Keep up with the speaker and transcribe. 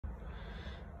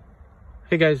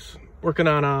Hey guys, working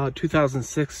on a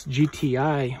 2006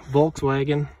 GTI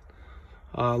Volkswagen.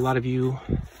 A lot of you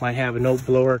might have a no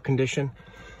blower condition.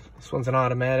 This one's an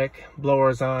automatic.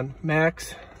 Blower's on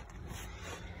max.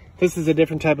 This is a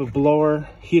different type of blower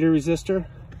heater resistor.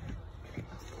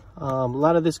 A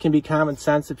lot of this can be common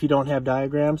sense if you don't have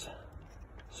diagrams.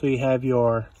 So you have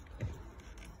your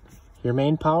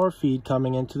main power feed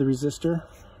coming into the resistor.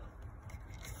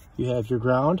 You have your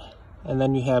ground, and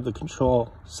then you have the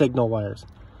control signal wires,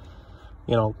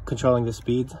 controlling the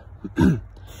speeds. And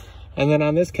then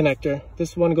on this connector,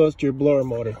 this one goes to your blower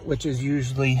motor, which is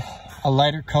usually a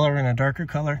lighter color and a darker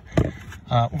color.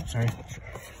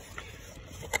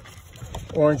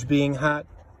 Orange being hot,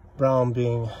 brown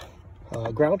being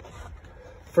ground.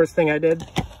 First thing I did,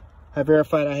 I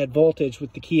verified I had voltage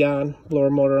with the key on, blower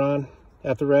motor on.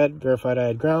 At the red, verified I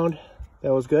had ground.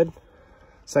 That was good.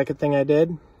 Second thing I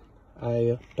did,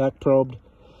 I back probed,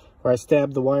 or I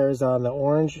stabbed the wires on the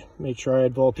orange, made sure I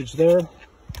had voltage there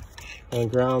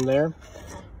and ground there,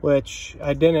 which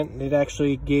I didn't. It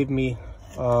actually gave me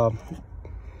 12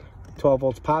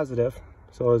 volts positive,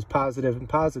 so it was positive and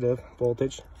positive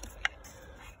voltage.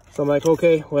 So I'm like,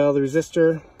 okay, well, the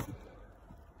resistor,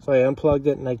 so I unplugged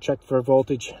it and I checked for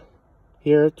voltage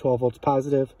here, 12 volts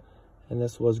positive, and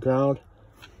this was ground.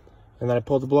 And then I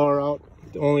pulled the blower out,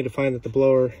 only to find that the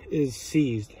blower is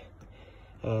seized.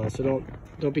 So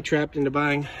don't be trapped into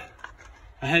buying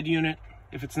a head unit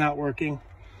if it's not working.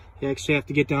 You actually have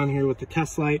to get down here with the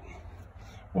test light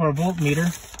or a voltmeter.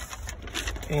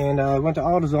 And I went to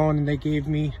AutoZone and they gave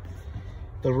me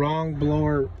the wrong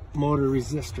blower motor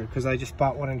resistor because I just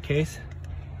bought one in case.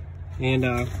 And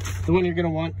the one you're going to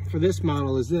want for this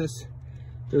model is this.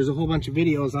 There's a whole bunch of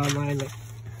videos online that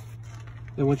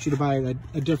want you to buy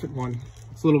a different one.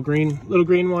 It's a little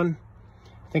green one.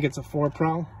 I think it's a 4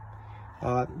 Pro.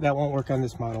 That won't work on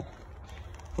this model.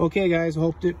 Okay guys,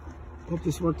 hope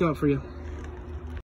this worked out for you.